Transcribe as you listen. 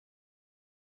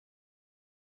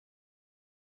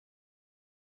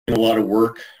a lot of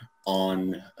work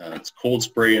on it's cold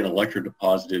spray and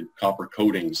electrodeposited copper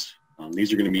coatings.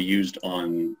 These are going to be used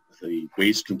on the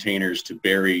waste containers to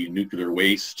bury nuclear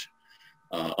waste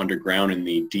underground in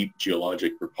the deep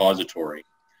geologic repository.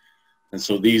 And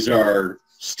so these are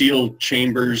steel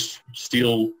chambers,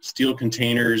 steel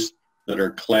containers that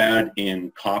are clad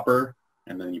in copper,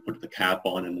 and then you put the cap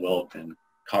on and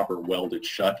copper weld it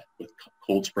shut with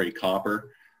cold spray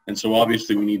copper. And so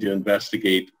obviously we need to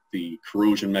investigate the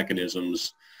corrosion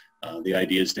mechanisms. The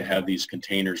idea is to have these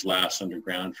containers last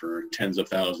underground for tens of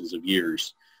thousands of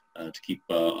years to keep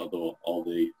all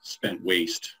the spent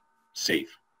waste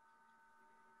safe.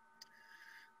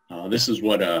 This is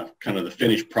what kind of the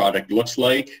finished product looks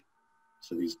like.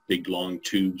 So these big long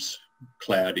tubes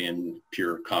clad in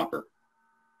pure copper.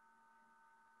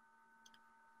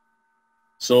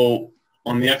 So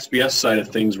on the XPS side of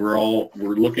things, we're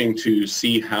looking to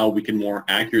see how we can more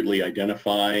accurately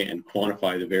identify and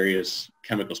quantify the various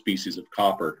chemical species of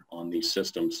copper on these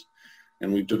systems.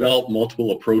 And we've developed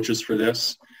multiple approaches for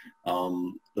this.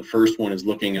 The first one is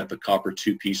looking at the copper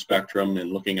 2p spectrum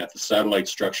and looking at the satellite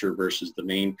structure versus the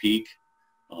main peak.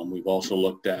 We've also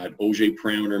looked at Auger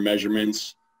parameter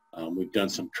measurements. We've done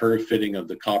some curve fitting of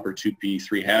the copper 2p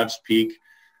 3/2 peak,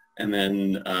 and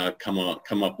then come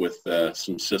up with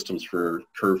some systems for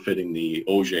curve fitting the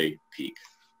Auger peak.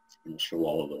 And we'll show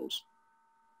all of those.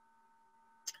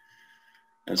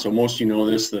 And so most of you know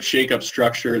this, the Shakeup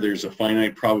structure, there's a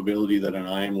finite probability that an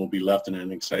ion will be left in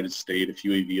an excited state, a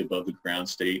few eV above the ground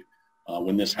state.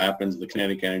 When this happens, the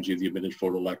kinetic energy of the emitted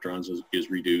photoelectrons is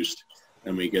reduced,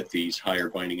 and we get these higher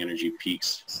binding energy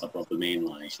peaks above the main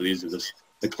line. So these are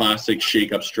the classic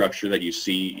Shakeup structure that you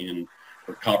see in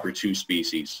the copper 2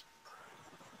 species.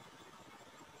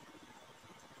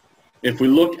 If we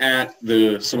look at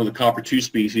some of the copper 2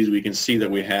 species, we can see that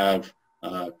we have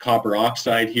copper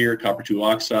oxide here, copper 2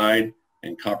 oxide,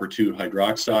 and copper 2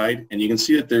 hydroxide. And you can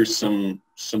see that there's some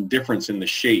difference in the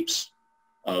shapes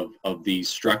of these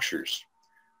structures.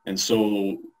 And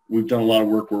so we've done a lot of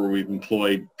work where we've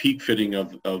employed peak fitting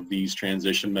of these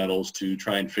transition metals to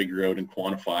try and figure out and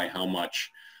quantify how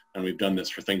much. And we've done this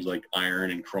for things like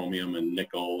iron and chromium and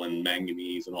nickel and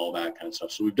manganese and all that kind of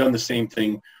stuff. So we've done the same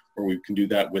thing where we can do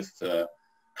that with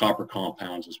copper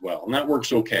compounds as well. And that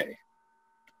works okay.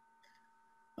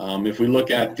 If we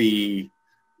look at the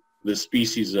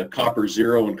species copper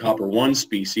 0 and copper 1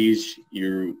 species,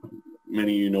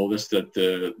 many of you know this, that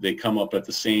they come up at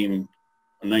the same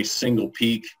nice single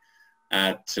peak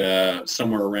at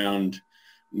somewhere around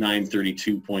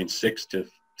 932.6 to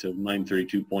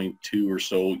 932.2 or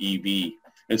so EV. And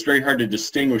it's very hard to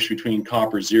distinguish between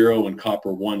copper 0 and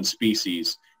copper 1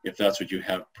 species if that's what you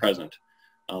have present.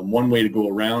 One way to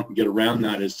get around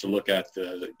that is to look at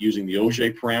using the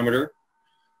Auger parameter.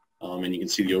 And you can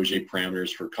see the Auger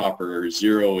parameters for copper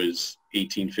 0 is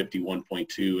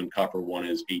 1851.2 and copper 1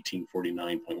 is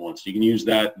 1849.1. So you can use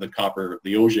the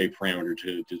Auger parameter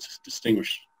to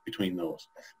distinguish between those.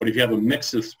 But if you have a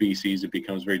mix of species, it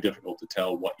becomes very difficult to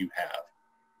tell what you have.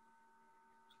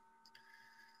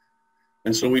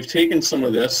 And so we've taken some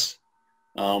of this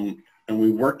and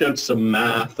we worked out some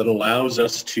math that allows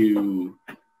us to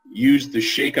use the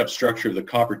Shakeup structure of the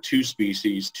copper 2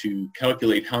 species to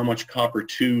calculate how much copper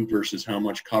 2 versus how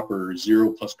much copper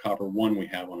 0 plus copper 1 we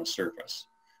have on a surface.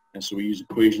 And so we use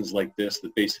equations like this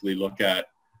that basically look at,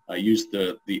 use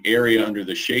the area under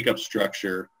the Shakeup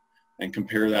structure and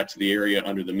compare that to the area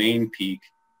under the main peak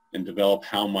and develop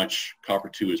how much copper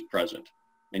 2 is present.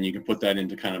 And you can put that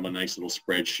into kind of a nice little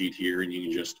spreadsheet here, and you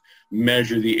can just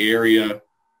measure the area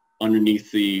underneath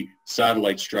the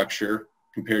satellite structure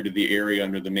compared to the area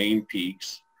under the main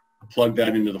peaks, plug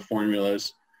that into the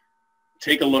formulas,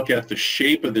 take a look at the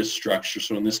shape of this structure.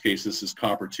 So in this case, this is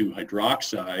copper 2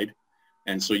 hydroxide.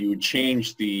 And so you would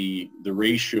change the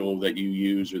ratio that you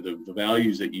use or the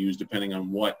values that you use depending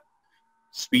on what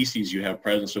species you have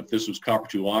present. So if this was copper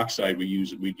 2 oxide, we'd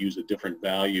use a different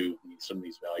value. Some of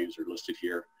these values are listed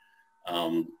here.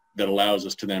 That allows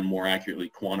us to then more accurately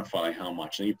quantify how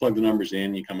much. And you plug the numbers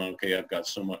in, you come out, okay, I've got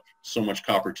so much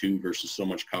copper 2 versus so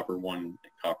much copper 1 and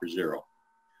copper 0.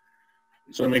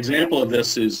 So an example of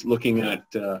this is looking at,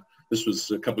 this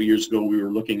was a couple years ago, we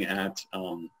were looking at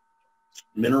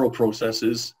mineral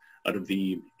processes out of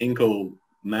the Inco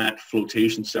matte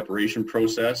flotation separation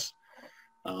process.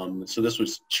 So this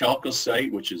was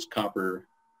chalcocite, which is copper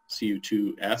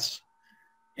Cu2S,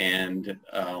 and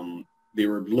they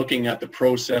were looking at the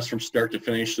process from start to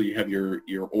finish. So you have your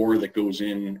ore that goes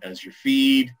in as your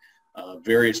feed,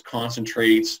 various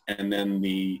concentrates, and then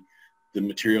the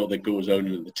material that goes out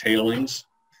into the tailings.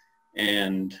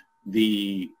 And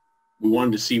the we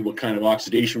wanted to see what kind of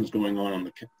oxidation was going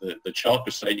on the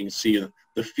chalcosite. You can see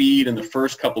the feed and the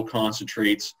first couple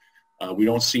concentrates. We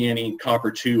don't see any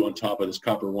copper 2 on top of this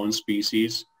copper 1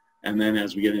 species. And then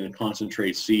as we get into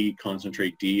concentrate C,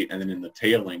 concentrate D, and then in the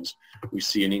tailings, we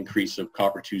see an increase of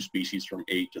copper 2 species from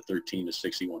 8 to 13 to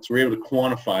 61. So we're able to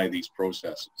quantify these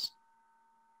processes.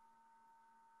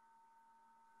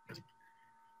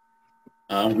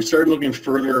 We started looking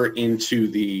further into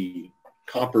the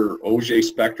copper Auger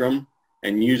spectrum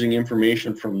and using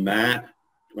information from that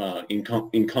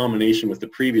in combination with the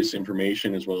previous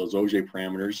information as well as Auger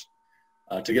parameters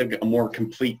to get a more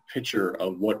complete picture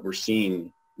of what we're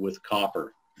seeing with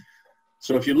copper.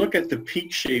 So if you look at the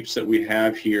peak shapes that we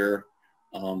have here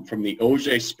from the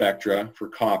Auger spectra for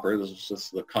copper, this is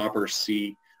the copper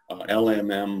C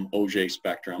LMM Auger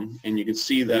spectrum, and you can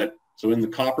see that, so in the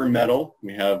copper metal,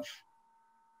 we have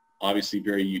obviously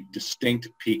very distinct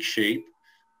peak shape.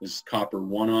 This is copper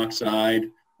 1 oxide,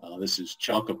 this is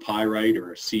chalcopyrite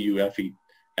or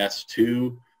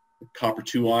CuFeS2, copper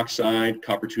 2 oxide,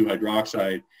 copper 2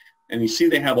 hydroxide, and you see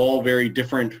they have all very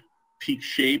different peak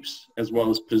shapes as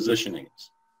well as positionings.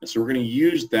 And so we're going to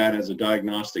use that as a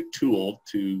diagnostic tool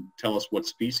to tell us what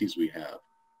species we have.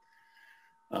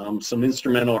 Some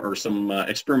instrumental or some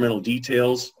experimental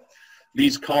details.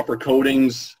 These copper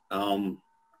coatings,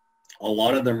 a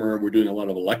lot of them we're doing a lot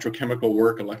of electrochemical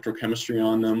work, electrochemistry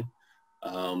on them.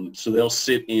 So they'll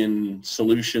sit in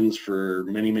solutions for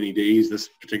many, many days. This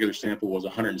particular sample was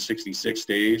 166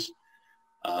 days.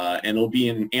 And it'll be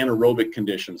in anaerobic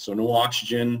conditions, so no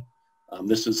oxygen.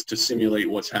 This is to simulate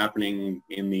what's happening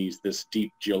in this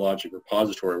deep geologic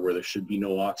repository where there should be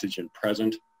no oxygen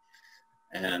present.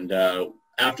 And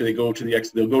after they go to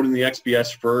they'll go to the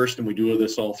XPS first, and we do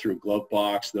this all through a glove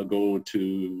box. We'll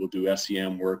do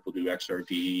SEM work, we'll do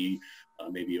XRD,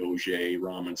 maybe Auger,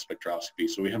 Raman spectroscopy.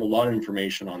 So we have a lot of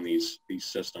information on these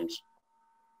systems.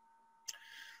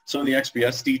 Some of the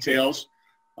XPS details.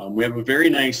 We have a very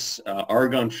nice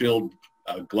argon-filled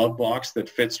glove box that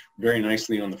fits very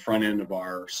nicely on the front end of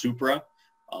our Supra.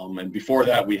 And before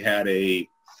that, we had an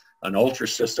Ultra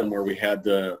system where we had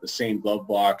the same glove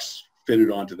box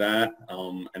fitted onto that.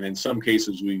 And in some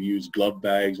cases, we've used glove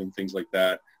bags and things like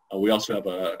that. We also have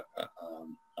a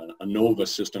Nova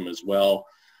system as well.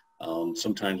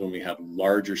 Sometimes when we have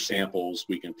larger samples,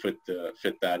 we can fit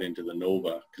that into the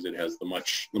Nova because it has the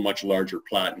much larger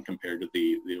platen compared to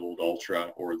the old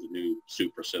Ultra or the new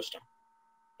Supra system.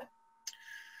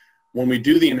 When we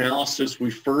do the analysis, we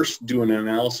first do an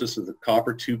analysis of the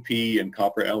copper 2P and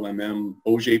copper LMM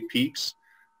Auger peaks.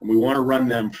 And we want to run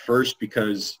them first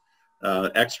because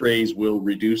X-rays will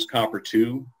reduce copper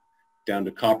 2 down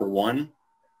to copper 1.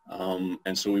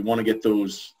 And so we want to get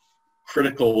those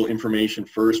critical information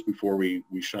first before we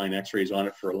shine X-rays on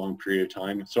it for a long period of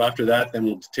time. So after that, then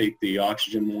we'll take the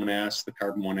oxygen 1s, the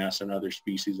carbon 1s, and other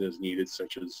species as needed,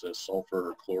 such as sulfur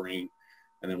or chlorine,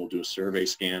 and then we'll do a survey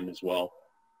scan as well.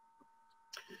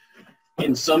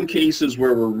 In some cases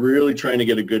where we're really trying to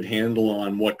get a good handle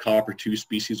on what copper 2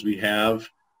 species we have,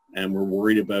 and we're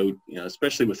worried about,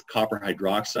 especially with copper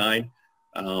hydroxide,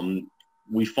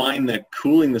 we find that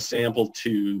cooling the sample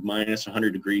to minus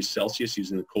 100 degrees Celsius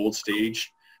using the cold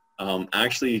stage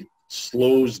actually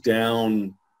slows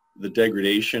down the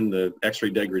degradation, the X-ray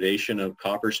degradation of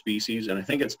copper species. And I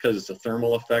think it's because it's a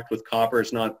thermal effect with copper.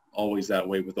 It's not always that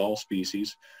way with all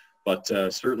species, but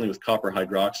certainly with copper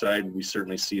hydroxide, we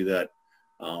certainly see that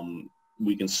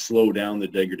we can slow down the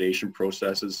degradation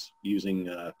processes using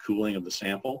cooling of the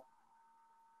sample.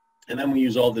 And then we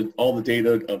use all the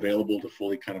data available to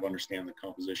fully kind of understand the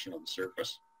composition of the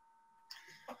surface.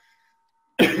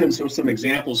 And so some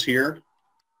examples here.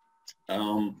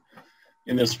 In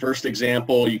this first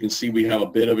example, you can see we have a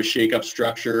bit of a shakeup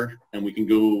structure, and we can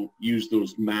go use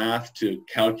those math to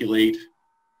calculate,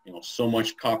 so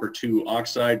much copper 2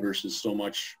 oxide versus so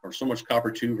much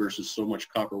copper 2 versus so much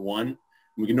copper 1. And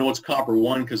we can know it's copper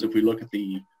 1 because if we look at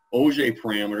the Auger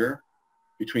parameter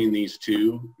between these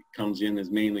two, it comes in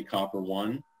as mainly copper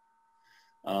 1.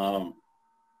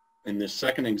 In this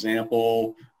second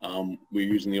example, we're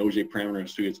using the Auger parameter to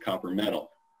see it's copper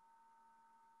metal.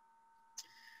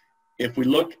 If we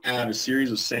look at a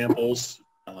series of samples,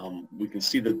 we can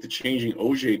see that the changing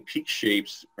Auger peak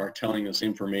shapes are telling us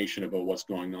information about what's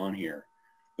going on here.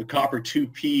 The copper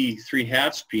 2P 3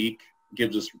 hats peak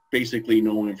gives us basically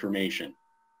no information.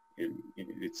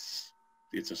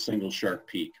 It's a single sharp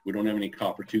peak. We don't have any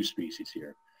copper 2 species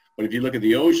here. But if you look at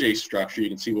the Auger structure, you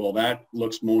can see, well, that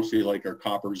looks mostly like our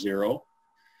copper 0.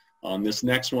 On this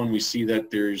next one, we see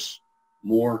that there's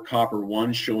more copper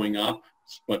 1 showing up,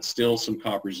 but still some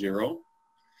copper 0.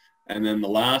 And then the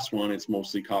last one, it's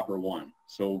mostly copper 1.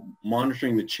 So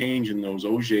monitoring the change in those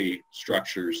Auger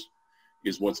structures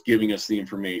is what's giving us the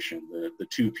information. The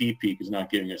 2P peak is not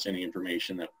giving us any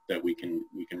information that we can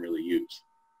really use.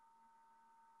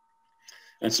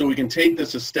 And so we can take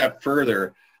this a step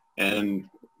further and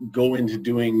go into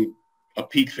doing a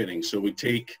peak fitting. So we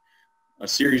take a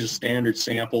series of standard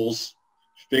samples,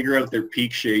 figure out their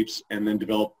peak shapes, and then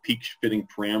develop peak fitting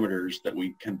parameters that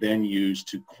we can then use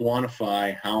to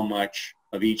quantify how much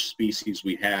of each species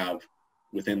we have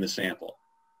within the sample.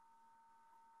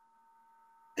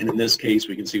 And in this case,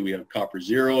 we can see we have copper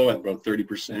 0 at about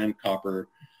 30%, copper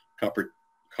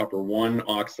 1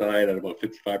 oxide at about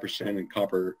 55%, and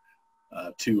copper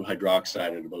 2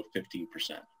 hydroxide at about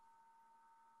 15%.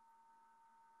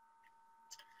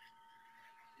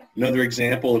 Another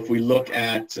example, if we look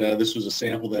at, this was a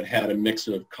sample that had a mix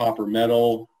of copper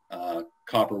metal,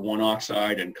 copper 1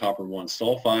 oxide, and copper 1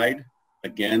 sulfide.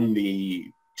 Again,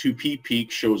 the 2P peak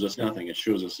shows us nothing. It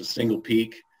shows us a single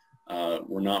peak.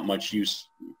 We're not much use,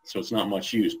 so it's not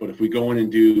much use. But if we go in and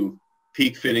do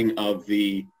peak fitting of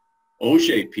the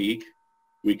Auger peak,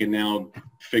 we can now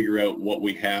figure out what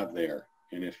we have there.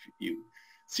 And if you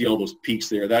see all those peaks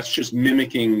there, that's just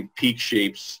mimicking peak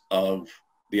shapes of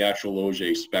the actual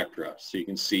Auger spectra. So you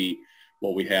can see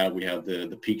what we have. We have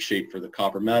the peak shape for the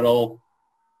copper metal,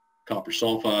 copper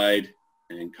sulfide,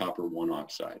 and copper 1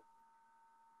 oxide.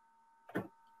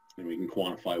 And we can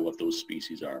quantify what those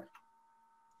species are.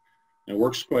 It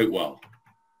works quite well.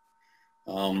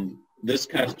 This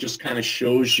just kind of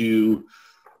shows you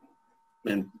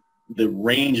and the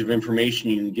range of information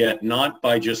you can get, not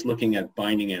by just looking at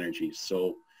binding energies.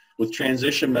 So with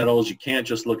transition metals, you can't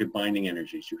just look at binding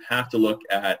energies. You have to look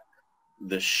at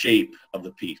the shape of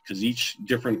the peak, because each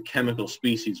different chemical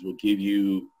species will give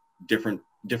you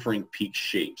differing peak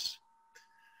shapes.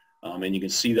 And you can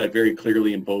see that very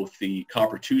clearly in both the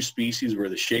copper 2 species, where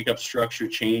the shakeup structure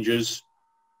changes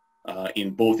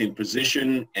in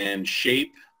position and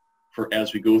shape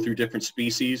as we go through different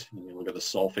species. You can look at the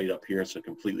sulfate up here. It's a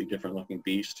completely different looking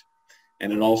beast.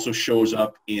 And it also shows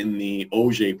up in the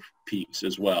Auger peaks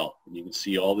as well. And you can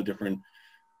see all the different,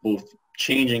 both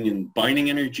changing in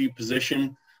binding energy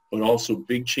position, but also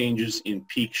big changes in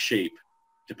peak shape,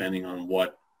 depending on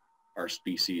what our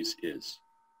species is.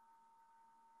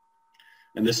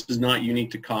 And this is not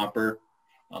unique to copper.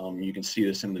 You can see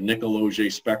this in the nickel Auger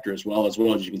spectra as well as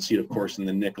you can see it, of course, in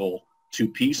the nickel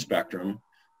 2P spectrum.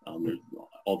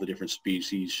 All the different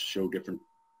species show different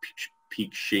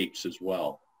peak shapes as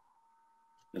well.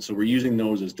 And so we're using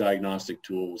those as diagnostic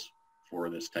tools for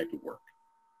this type of work.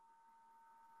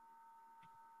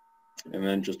 And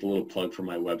then just a little plug for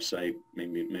my website.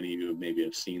 Maybe many of you maybe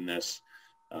have seen this.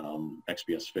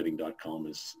 XPSfitting.com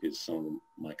is some of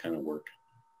my kind of work.